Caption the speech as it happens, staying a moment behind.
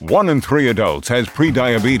1 in 3 adults has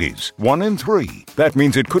prediabetes. 1 in 3. That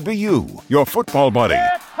means it could be you, your football buddy,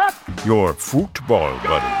 your football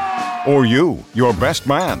buddy, or you, your best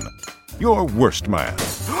man, your worst man,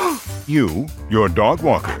 you, your dog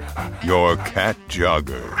walker, your cat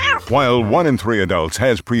jogger. While 1 in 3 adults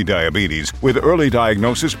has prediabetes, with early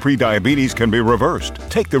diagnosis, prediabetes can be reversed.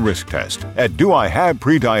 Take the risk test at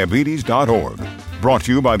doihaveprediabetes.org. Brought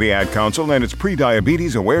to you by the Ad Council and its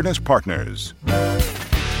Prediabetes Awareness Partners.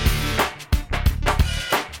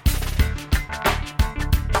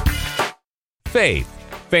 Faith,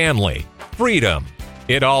 family, freedom.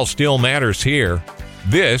 It all still matters here.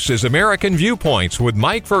 This is American Viewpoints with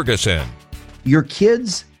Mike Ferguson. Your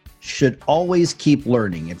kids should always keep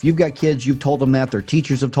learning. If you've got kids, you've told them that. Their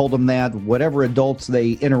teachers have told them that. Whatever adults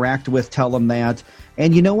they interact with tell them that.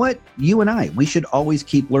 And you know what? You and I, we should always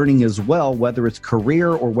keep learning as well, whether it's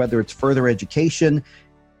career or whether it's further education.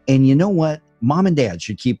 And you know what? Mom and dad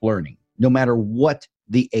should keep learning, no matter what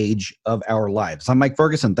the age of our lives. I'm Mike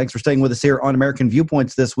Ferguson. Thanks for staying with us here on American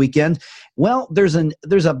Viewpoints this weekend. Well, there's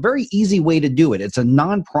a very easy way to do it. It's a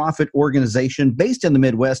nonprofit organization based in the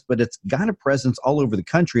Midwest, but it's got a presence all over the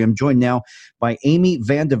country. I'm joined now by Amy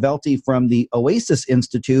Van de Velde from the Oasis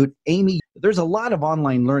Institute. Amy, there's a lot of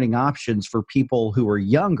online learning options for people who are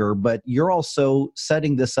younger, but you're also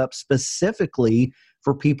setting this up specifically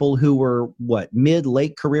for people who are, mid,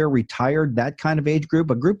 late career, retired, that kind of age group,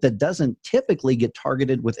 a group that doesn't typically get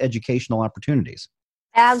targeted with educational opportunities.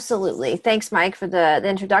 Absolutely. Thanks, Mike, for the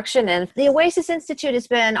introduction. And the Oasis Institute has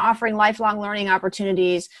been offering lifelong learning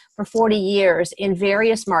opportunities for 40 years in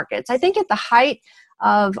various markets. I think at the height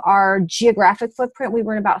of our geographic footprint, we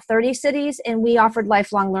were in about 30 cities, and we offered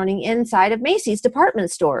lifelong learning inside of Macy's department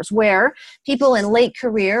stores, where people in late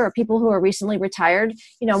career or people who are recently retired,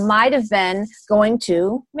 might have been going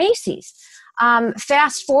to Macy's.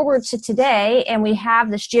 Fast forward to today, and we have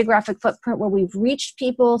this geographic footprint where we've reached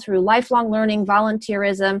people through lifelong learning,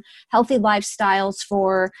 volunteerism, healthy lifestyles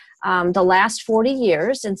for the last 40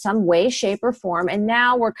 years in some way, shape, or form. And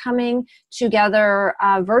now we're coming together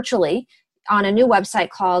virtually on a new website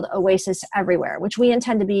called Oasis Everywhere, which we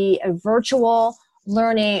intend to be a virtual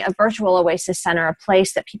learning, a virtual Oasis Center, a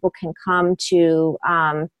place that people can come to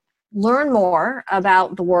learn more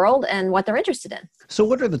about the world and what they're interested in. So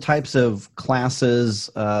what are the types of classes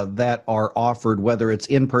that are offered, whether it's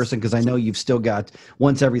in person, because I know you've still got,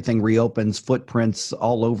 once everything reopens, footprints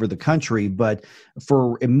all over the country, but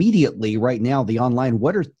for immediately right now, the online,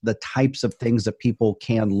 what are the types of things that people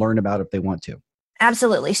can learn about if they want to?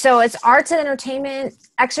 Absolutely. So it's arts and entertainment,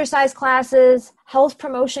 exercise classes, health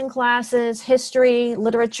promotion classes, history,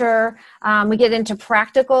 literature. We get into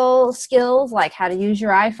practical skills like how to use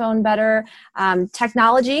your iPhone better,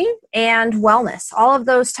 technology, and wellness. All of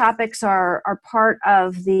those topics are part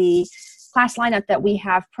of the class lineup that we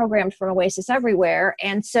have programmed from Oasis Everywhere.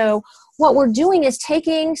 And so what we're doing is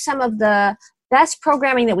taking some of the best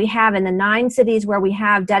programming that we have in the 9 cities where we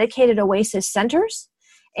have dedicated Oasis centers,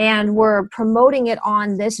 and we're promoting it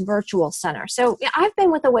on this virtual center. So I've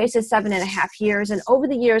been with Oasis 7.5 years, and over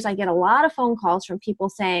the years, I get a lot of phone calls from people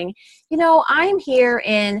saying, I'm here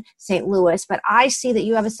in St. Louis, but I see that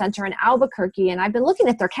you have a center in Albuquerque, and I've been looking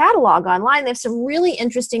at their catalog online. They have some really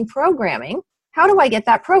interesting programming. How do I get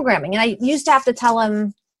that programming? And I used to have to tell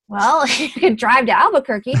them, well, you could drive to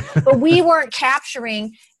Albuquerque, but we weren't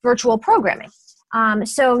capturing virtual programming.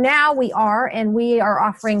 So now we are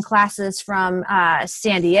offering classes from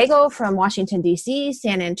San Diego, from Washington, D.C.,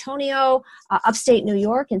 San Antonio, upstate New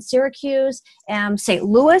York and Syracuse, St.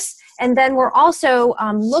 Louis. And then we're also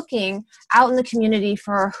looking out in the community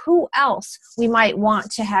for who else we might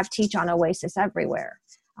want to have teach on Oasis Everywhere.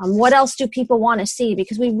 What else do people want to see?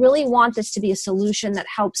 Because we really want this to be a solution that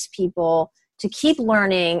helps people to keep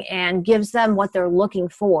learning and gives them what they're looking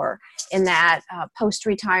for in that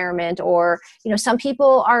post-retirement, or, some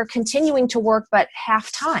people are continuing to work but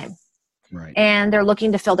half time. Right. And they're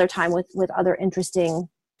looking to fill their time with other interesting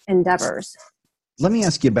endeavors. Let me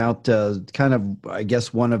ask you about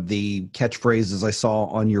one of the catchphrases I saw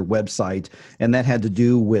on your website, and that had to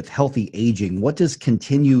do with healthy aging. What does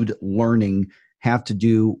continued learning have to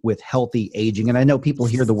do with healthy aging? And I know people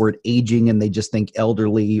hear the word aging and they just think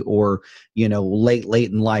elderly or,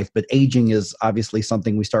 late in life, but aging is obviously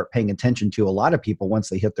something we start paying attention to. A lot of people, once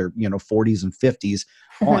they hit their, 40s and 50s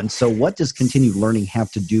on. So what does continued learning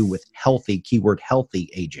have to do with healthy, keyword healthy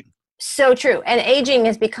aging? So true. And aging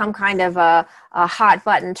has become kind of a hot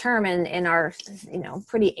button term in our,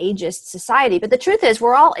 pretty ageist society. But the truth is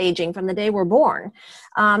we're all aging from the day we're born.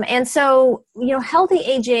 And so, healthy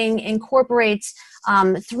aging incorporates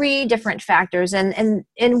three different factors. And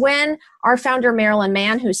when our founder, Marilyn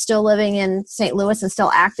Mann, who's still living in St. Louis and still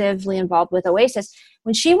actively involved with Oasis,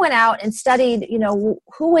 when she went out and studied,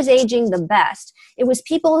 who was aging the best, it was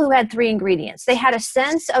people who had three ingredients. They had a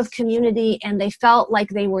sense of community and they felt like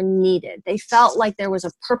they were needed. They felt like there was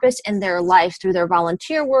a purpose in their life through their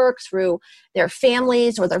volunteer work, through their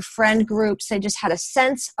families or their friend groups. They just had a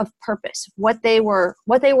sense of purpose, what they were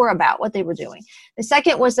about, what they were doing. The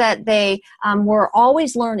second was that they were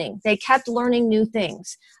always learning. They kept learning new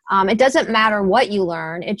things. It doesn't matter what you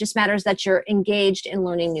learn. It just matters that you're engaged in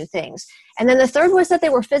learning new things. And then the third was that they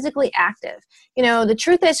were physically active. The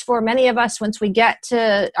truth is for many of us, once we get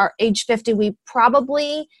to our age 50, we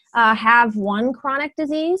probably have one chronic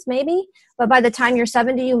disease, maybe. But by the time you're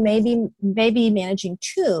 70, you may be managing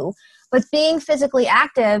two. But being physically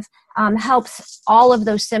active helps all of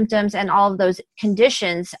those symptoms and all of those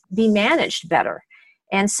conditions be managed better.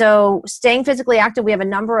 And so staying physically active, we have a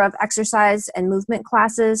number of exercise and movement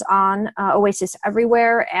classes on Oasis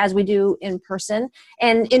Everywhere, as we do in person.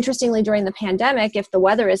 And interestingly, during the pandemic, if the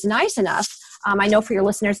weather is nice enough, I know for your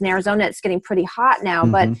listeners in Arizona, it's getting pretty hot now,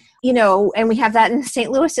 but, and we have that in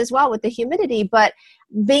St. Louis as well with the humidity, but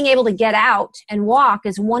being able to get out and walk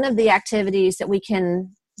is one of the activities that we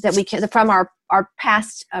can from our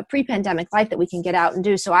past pre-pandemic life that we can get out and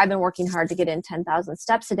do. So I've been working hard to get in 10,000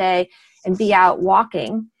 steps a day and be out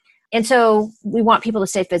walking. And so we want people to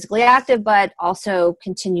stay physically active, but also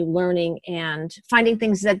continue learning and finding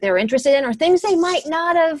things that they're interested in or things they might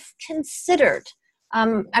not have considered.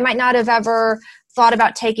 I might not have ever thought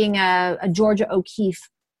about taking a Georgia O'Keeffe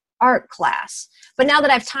art class. But now that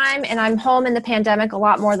I have time and I'm home in the pandemic a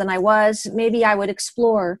lot more than I was, maybe I would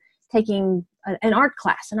explore taking an art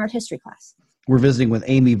class, an art history class. We're visiting with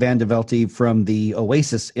Amy Van de Velde from the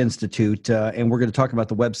Oasis Institute, and we're going to talk about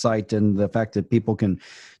the website and the fact that people can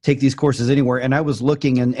take these courses anywhere. And I was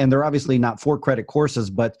looking, and they're obviously not 4-credit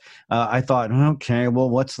courses, but I thought, okay,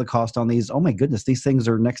 well, what's the cost on these? Oh my goodness, these things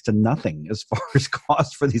are next to nothing as far as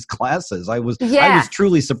cost for these classes. I was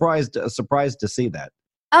truly surprised to see that.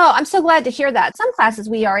 Oh, I'm so glad to hear that. Some classes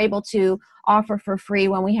we are able to offer for free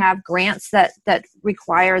when we have grants that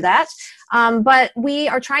require that. But we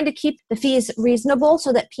are trying to keep the fees reasonable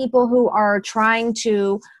so that people who are trying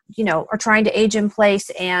to age in place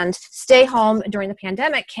and stay home during the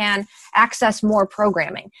pandemic can access more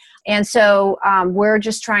programming. And so we're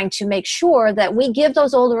just trying to make sure that we give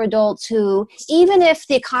those older adults who, even if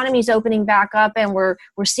the economy is opening back up and we're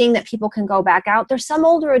seeing that people can go back out, there's some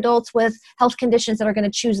older adults with health conditions that are going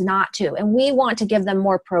to choose not to. And we want to give them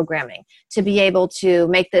more programming to be able to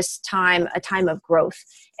make this time a time of growth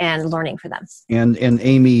and learning for them. And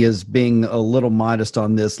Amy is being a little modest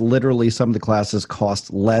on this. Literally, some of the classes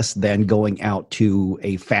cost less than going out to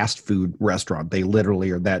a fast food restaurant. They literally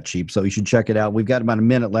are that cheap. So you should check it out. We've got about a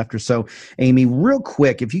minute left or so. Amy, real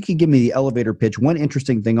quick, if you could give me the elevator pitch. One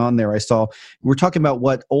interesting thing on there I saw, we're talking about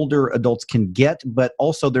what older adults can get, but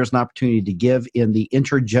also there's an opportunity to give in the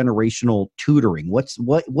intergenerational tutoring. What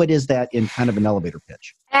is that in kind of an elevator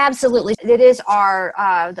pitch? Absolutely. It is our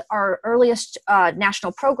earliest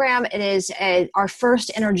national program. It is our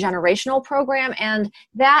first intergenerational program, and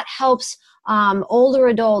that helps older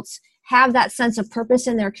adults have that sense of purpose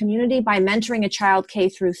in their community by mentoring a child K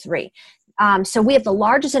through 3. So we have the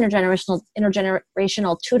largest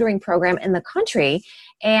intergenerational tutoring program in the country,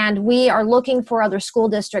 and we are looking for other school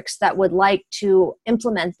districts that would like to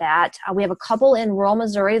implement that. We have a couple in rural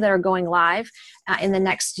Missouri that are going live in the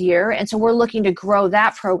next year, and so we're looking to grow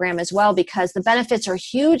that program as well because the benefits are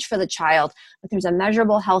huge for the child, but there's a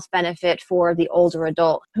measurable health benefit for the older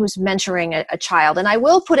adult who's mentoring a child. And I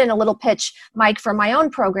will put in a little pitch, Mike, for my own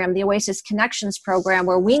program, the Oasis Connections program,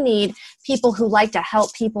 where we need people who like to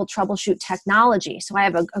help people troubleshoot technology. So I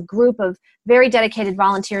have a group of very dedicated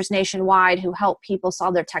volunteers nationwide who help people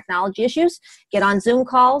solve their technology issues, get on Zoom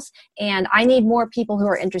calls, and I need more people who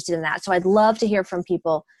are interested in that. So I'd love to hear from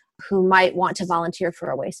people who might want to volunteer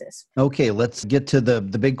for Oasis. Okay, let's get to the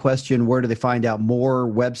big question. Where do they find out more?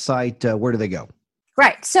 Website, where do they go?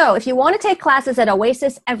 Right. So if you want to take classes at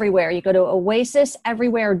Oasis Everywhere, you go to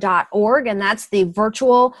oasiseverywhere.org, and that's the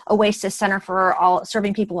virtual Oasis Center for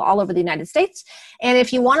serving people all over the United States. And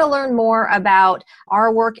if you want to learn more about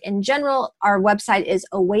our work in general, our website is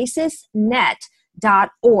oasisnet.org.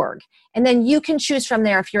 feedingamerica.org. And then you can choose from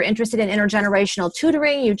there. If you're interested in intergenerational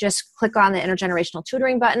tutoring, you just click on the intergenerational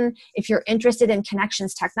tutoring button. If you're interested in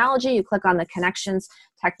Connections Technology, you click on the Connections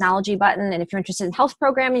Technology button. And if you're interested in health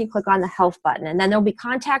programming, you click on the health button. And then there'll be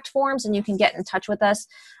contact forms and you can get in touch with us.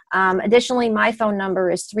 Additionally, my phone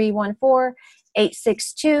number is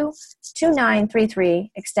 314-862-2933,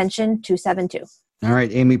 extension 272. All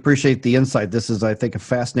right, Amy, appreciate the insight. This is, I think, a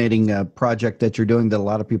fascinating project that you're doing that a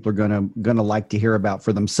lot of people are going to like to hear about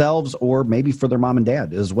for themselves or maybe for their mom and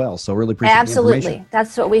dad as well. So really appreciate the information. Absolutely.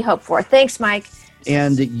 That's what we hope for. Thanks, Mike.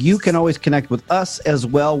 And you can always connect with us as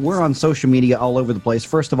well. We're on social media all over the place.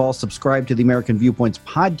 First of all, subscribe to the American Viewpoints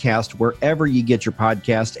podcast wherever you get your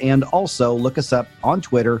podcast. And also look us up on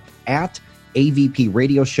Twitter at AVP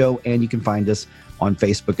Radio Show. And you can find us on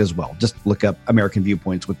Facebook as well. Just look up American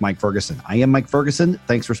Viewpoints with Mike Ferguson. I am Mike Ferguson.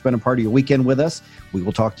 Thanks for spending part of your weekend with us. We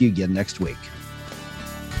will talk to you again next week.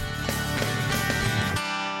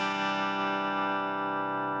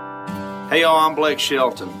 Hey y'all, I'm Blake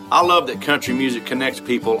Shelton. I love that country music connects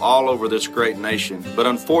people all over this great nation, but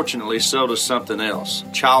unfortunately so does something else,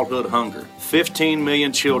 childhood hunger. 15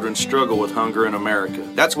 million children struggle with hunger in America.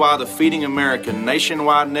 That's why the Feeding America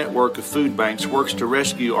nationwide network of food banks works to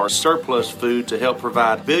rescue our surplus food to help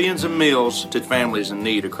provide billions of meals to families in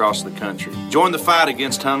need across the country. Join the fight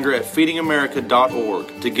against hunger at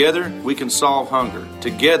feedingamerica.org. Together, we can solve hunger.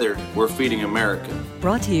 Together, we're Feeding America.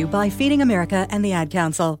 Brought to you by Feeding America and the Ad Council.